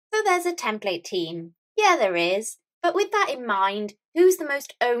there's a template team. Yeah, there is. But with that in mind, who's the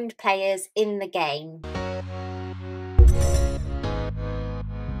most owned players in the game?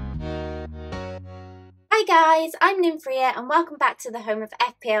 Hi guys, I'm Lynn and welcome back to the home of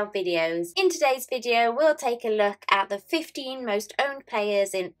FPL videos. In today's video, we'll take a look at the 15 most owned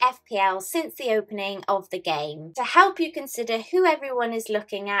players in FPL since the opening of the game, to help you consider who everyone is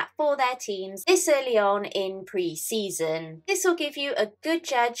looking at for their teams this early on in pre-season. This will give you a good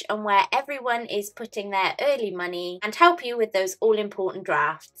judge on where everyone is putting their early money and help you with those all-important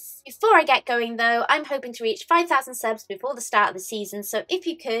drafts. Before I get going though, I'm hoping to reach 5,000 subs before the start of the season, so if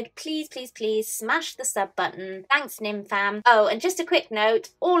you could, please smash the sub button. Thanks, Nimfam. Oh, and just a quick note,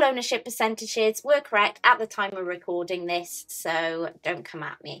 all ownership percentages were correct at the time of recording this, so don't come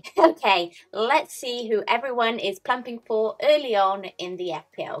at me. Okay, let's see who everyone is plumping for early on in the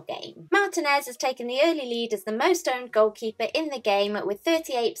FPL game. Martinez has taken the early lead as the most owned goalkeeper in the game, with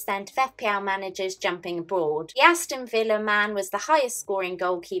 38% of FPL managers jumping abroad. The Aston Villa man was the highest scoring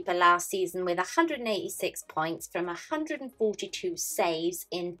goalkeeper last season with 186 points from 142 saves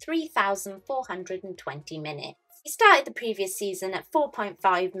in 3,420 minutes. He started the previous season at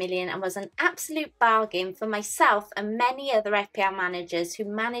 4.5 million and was an absolute bargain for myself and many other FPL managers who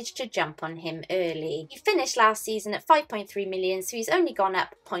managed to jump on him early. He finished last season at 5.3 million, so he's only gone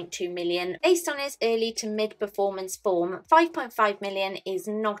up 0.2 million. Based on his early to mid-performance form, 5.5 million is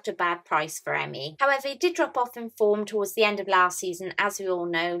not a bad price for Emmy. However, he did drop off in form towards the end of last season, as we all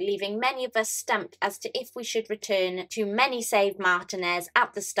know, leaving many of us stumped as to if we should return to many save Martinez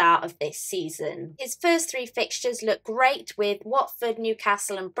at the start of this season. His first three fixtures look great, with Watford,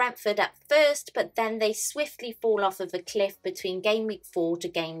 Newcastle and Brentford at first, but then they swiftly fall off of a cliff between game week 4 to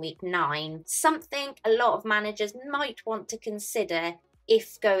game week 9. Something a lot of managers might want to consider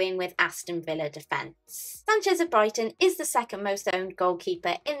if going with Aston Villa defence. Sanchez of Brighton is the second most owned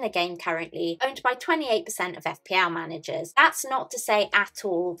goalkeeper in the game currently, owned by 28% of FPL managers. That's not to say at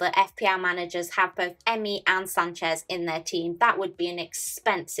all that FPL managers have both Emmy and Sanchez in their team. That would be an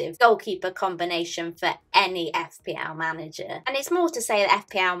expensive goalkeeper combination for any FPL manager. And it's more to say that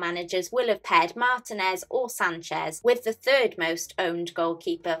FPL managers will have paired Martinez or Sanchez with the third most owned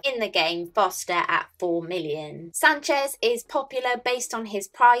goalkeeper in the game, Foster, at 4 million. Sanchez is popular based on his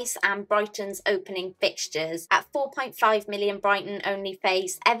price and Brighton's opening fixtures. At 4.5 million, Brighton only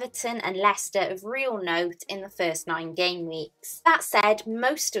face Everton and Leicester of real note in the first 9 game weeks. That said,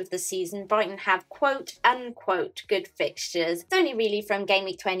 most of the season Brighton have quote unquote good fixtures. It's only really from game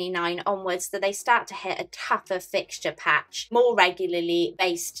week 29 onwards that they start to hit a tougher fixture patch more regularly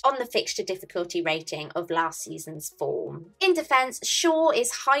based on the fixture difficulty rating of last season's form. In defence, Shaw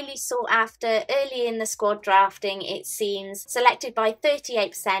is highly sought after early in the squad drafting, it seems. Selected by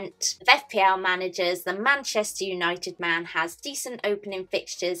 38% of FPL managers, the Manchester United man has decent opening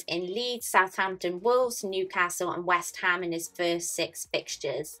fixtures in Leeds, Southampton, Wolves, Newcastle and West Ham in his first 6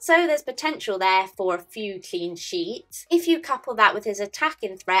 fixtures. So there's potential there for a few clean sheets. If you couple that with his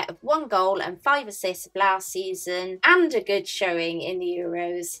attacking threat of 1 goal and 5 assists of last season and a good showing in the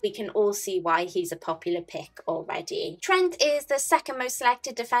Euros, we can all see why he's a popular pick already. Trent is the second most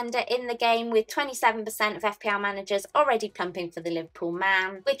selected defender in the game, with 27% of FPL managers already plumping for the Liverpool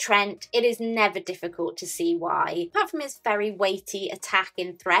man. With Trent, it is never difficult to see why. Apart from his very weighty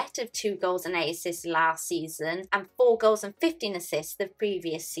attacking threat of 2 goals and 8 assists last season, and 4 goals and 15 assists the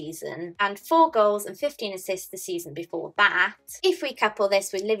previous season, and 4 goals and 15 assists the season before that. If we couple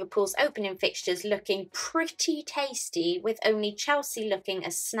this with Liverpool's opening fixtures looking pretty tasty, with only Chelsea looking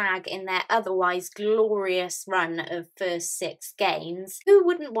a snag in their otherwise glorious run of first 6 games, who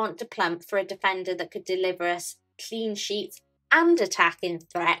wouldn't want to plump for a defender that could deliver us clean sheets and attacking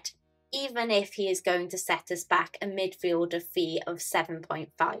threat, even if he is going to set us back a midfielder fee of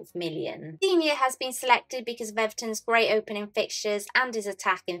 7.5 million. Digne has been selected because of Everton's great opening fixtures and his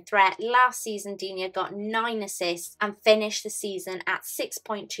attacking threat. Last season, Digne got 9 assists and finished the season at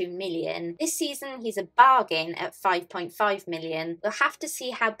 6.2 million. This season, he's a bargain at 5.5 million. We'll have to see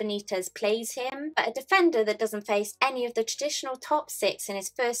how Benitez plays him, but a defender that doesn't face any of the traditional top 6 in his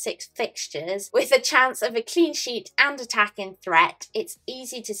first 6 fixtures, with a chance of a clean sheet and attacking threat, it's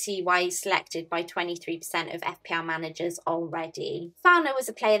easy to see why he's selected by 23% of FPL managers already. Fana was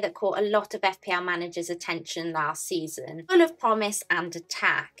a player that caught a lot of FPL managers' attention last season, full of promise and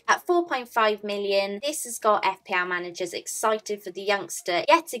attack. At 4.5 million, this has got FPL managers excited for the youngster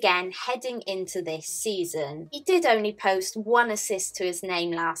yet again heading into this season. He did only post 1 assist to his name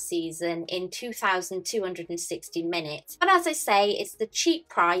last season in 2,260 minutes, but as I say, it's the cheap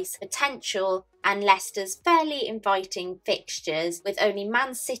price, potential and Leicester's fairly inviting fixtures, with only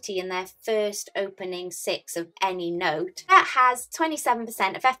Man City in their first opening 6 of any note, that has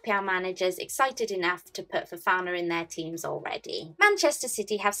 27% of FPL managers excited enough to put Fofana in their teams already. Manchester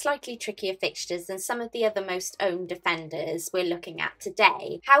City have slightly trickier fixtures than some of the other most owned defenders we're looking at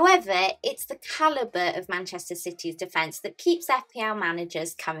today. However, it's the calibre of Manchester City's defence that keeps FPL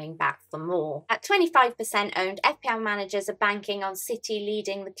managers coming back for more. At 25% owned, FPL managers are banking on City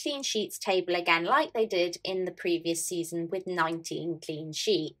leading the clean sheets table again, like they did in the previous season with 19 clean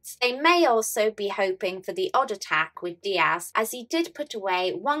sheets. They may also be hoping for the odd attack with Diaz, as he did put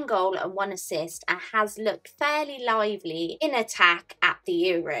away 1 goal and 1 assist and has looked fairly lively in attack at the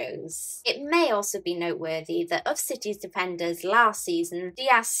Euros. It may also be noteworthy that of City's defenders last season,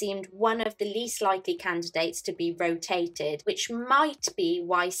 Diaz seemed one of the least likely candidates to be rotated, which might be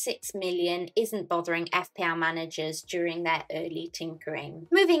why 6 million isn't bothering FPL managers during their early tinkering.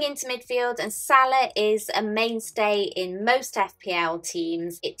 Moving into midfield, and Salah is a mainstay in most FPL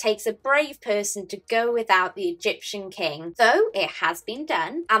teams. It takes a brave person to go without the Egyptian king, though it has been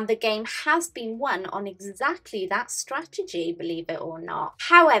done, and the game has been won on exactly that strategy, believe it or not.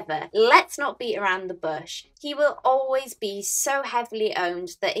 However, let's not beat around the bush. He will always be so heavily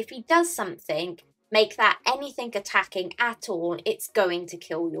owned that if he does something, make that anything attacking at all, it's going to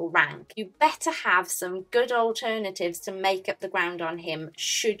kill your rank. You better have some good alternatives to make up the ground on him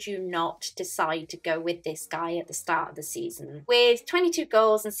should you not decide to go with this guy at the start of the season. With 22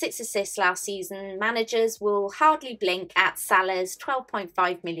 goals and 6 assists last season, managers will hardly blink at Salah's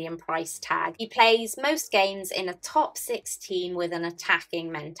 12.5 million price tag. He plays most games in a top 6 team with an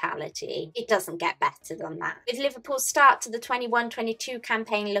attacking mentality. It doesn't get better than that. With Liverpool's start to the 21-22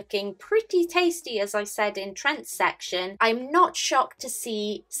 campaign looking pretty tasty, as I said in Trent's section, I'm not shocked to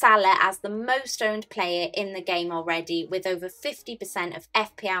see Salah as the most owned player in the game already, with over 50% of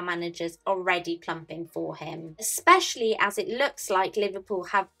FPL managers already plumping for him, especially as it looks like Liverpool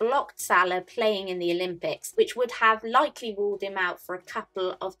have blocked Salah playing in the Olympics, which would have likely ruled him out for a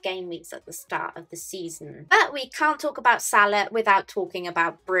couple of game weeks at the start of the season. But we can't talk about Salah without talking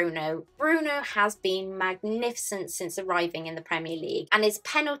about Bruno. Bruno has been magnificent since arriving in the Premier League, and his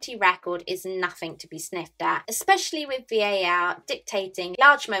penalty record is nothing to be sniffed at, especially with VAR dictating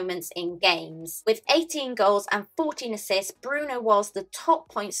large moments in games. With 18 goals and 14 assists, Bruno was the top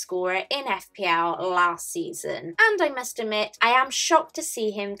point scorer in FPL last season. And I must admit, I am shocked to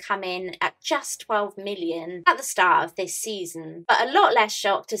see him come in at just 12 million at the start of this season, but a lot less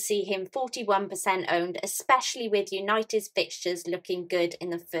shocked to see him 41% owned, especially with United's fixtures looking good in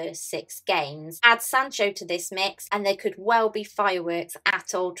the first 6 games. Add Sancho to this mix and there could well be fireworks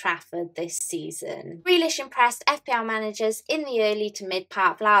at Old Trafford this season. Grealish impressed FPL managers in the early to mid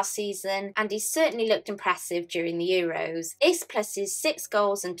part of last season, and he certainly looked impressive during the Euros. This plus his 6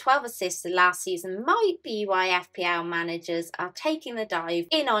 goals and 12 assists last season might be why FPL managers are taking the dive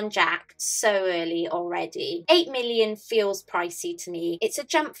in on Jack so early already. 8 million feels pricey to me. It's a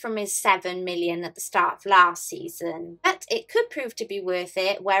jump from his 7 million at the start of last season, but it could prove to be worth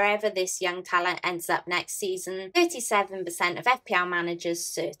it wherever this young talent ends up next season. 37% of FPL managers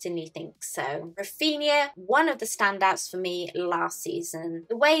certainly think so. Rafinha, one of the standouts for me last season.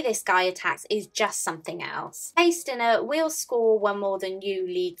 The way this guy attacks is just something else. Placed in a "we'll score one more than you"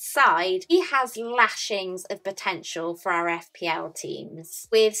 league side, he has lashings of potential for our FPL teams.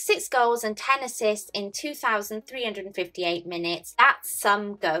 With 6 goals and 10 assists in 2,358 minutes, that's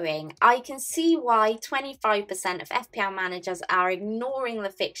some going. I can see why 25% of FPL managers are ignoring the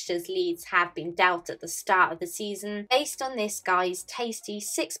fixtures Leeds have been dealt at the start of the season based on this guy's tasty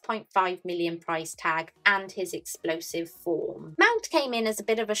 6.5 million price tag and his explosive form. Mount came in as a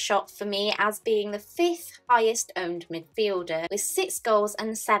bit of a shock for me as being the 5th highest owned midfielder with 6 goals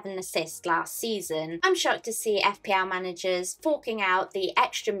and 7 assists last season. I'm shocked to see FPL managers forking out the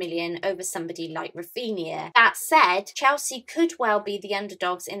extra million over somebody like Rafinha. That said, Chelsea could well be the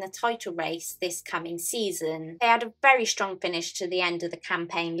underdogs in the title race this coming season. They had a very strong finish to the end of the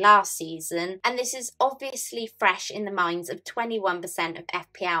campaign last season, and this is obviously fresh in the minds of 21% of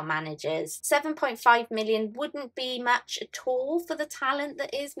FPL managers. 7.5 million wouldn't be much at all for the talent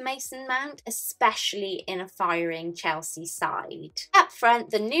that is Mason Mount, especially in a firing Chelsea side. Up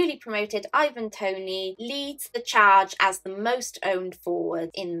front, the newly promoted Ivan Toney leads the charge as the most owned forward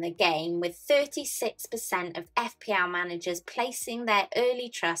in the game, with 36% of FPL managers placing their early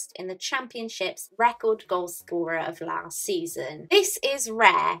trust in the Championship's record goal scorer of last season. This is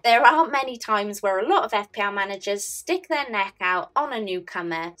rare. There aren't many times where a lot of FPL managers stick their neck out on a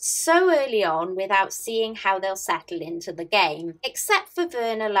newcomer so early early on without seeing how they'll settle into the game, except for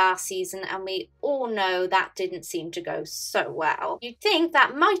Werner last season, and we all know that didn't seem to go so well. You'd think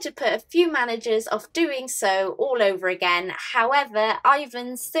that might have put a few managers off doing so all over again. However,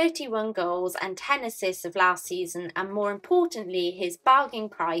 Ivan's 31 goals and 10 assists of last season, and more importantly his bargain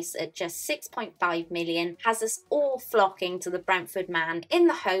price at just 6.5 million, has us all flocking to the Brentford man in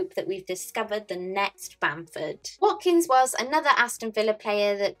the hope that we've discovered the next Bamford. Watkins was another Aston Villa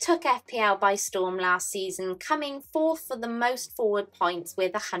player that took FPL by storm last season, coming fourth for the most forward points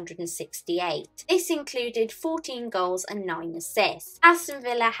with 168. This included 14 goals and 9 assists. Aston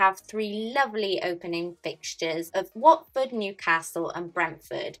Villa have 3 lovely opening fixtures of Watford, Newcastle and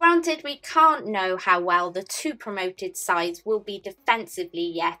Brentford. Granted, we can't know how well the 2 promoted sides will be defensively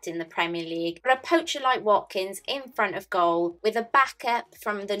yet in the Premier League, but a poacher like Watkins in front of goal with a backup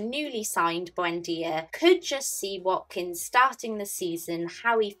from the newly signed Buendia could just see Watkins starting the season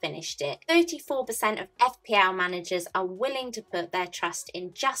how he finished it. 34% of FPL managers are willing to put their trust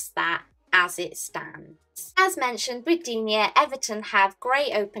in just that as it stands. As mentioned with Digne, Everton have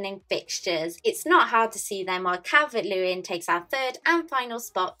great opening fixtures. It's not hard to see them while Calvert-Lewin takes our 3rd and final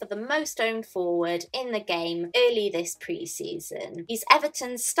spot for the most owned forward in the game early this pre-season. He's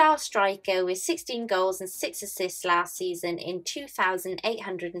Everton's star striker with 16 goals and 6 assists last season in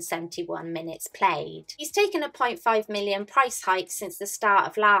 2,871 minutes played. He's taken a 0.5 million price hike since the start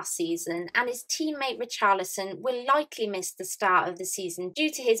of last season, and his teammate Richarlison will likely miss the start of the season due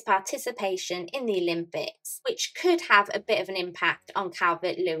to his participation in the Olympics, which could have a bit of an impact on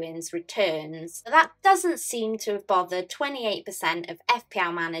Calvert-Lewin's returns. But that doesn't seem to have bothered 28% of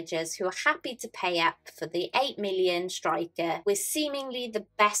FPL managers, who are happy to pay up for the 8 million striker with seemingly the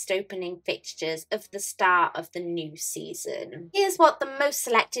best opening fixtures of the start of the new season. Here's what the most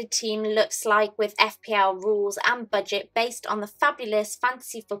selected team looks like with FPL rules and budget based on the fabulous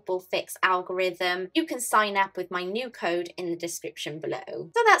Fantasy Football Fix algorithm. You can sign up with my new code in the description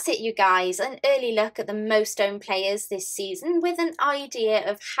below. So that's it, you guys, an early look at the most owned players this season with an idea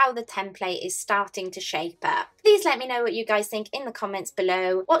of how the template is starting to shape up. Please let me know what you guys think in the comments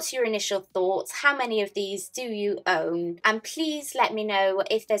below. What's your initial thoughts? How many of these do you own? And please let me know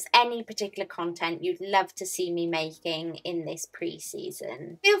if there's any particular content you'd love to see me making in this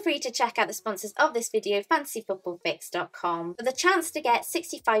pre-season. Feel free to check out the sponsors of this video, fantasyfootballfix.com, for the chance to get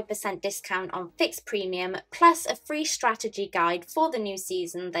 65% discount on Fix Premium plus a free strategy guide for the new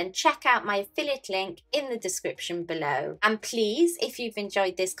season. Then check out my affiliate link in the description below. And please, if you've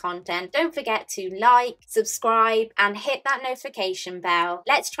enjoyed this content, don't forget to like, subscribe and hit that notification bell.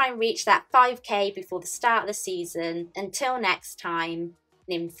 Let's try and reach that 5k before the start of the season. Until next time,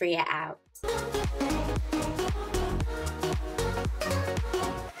 Lynn out.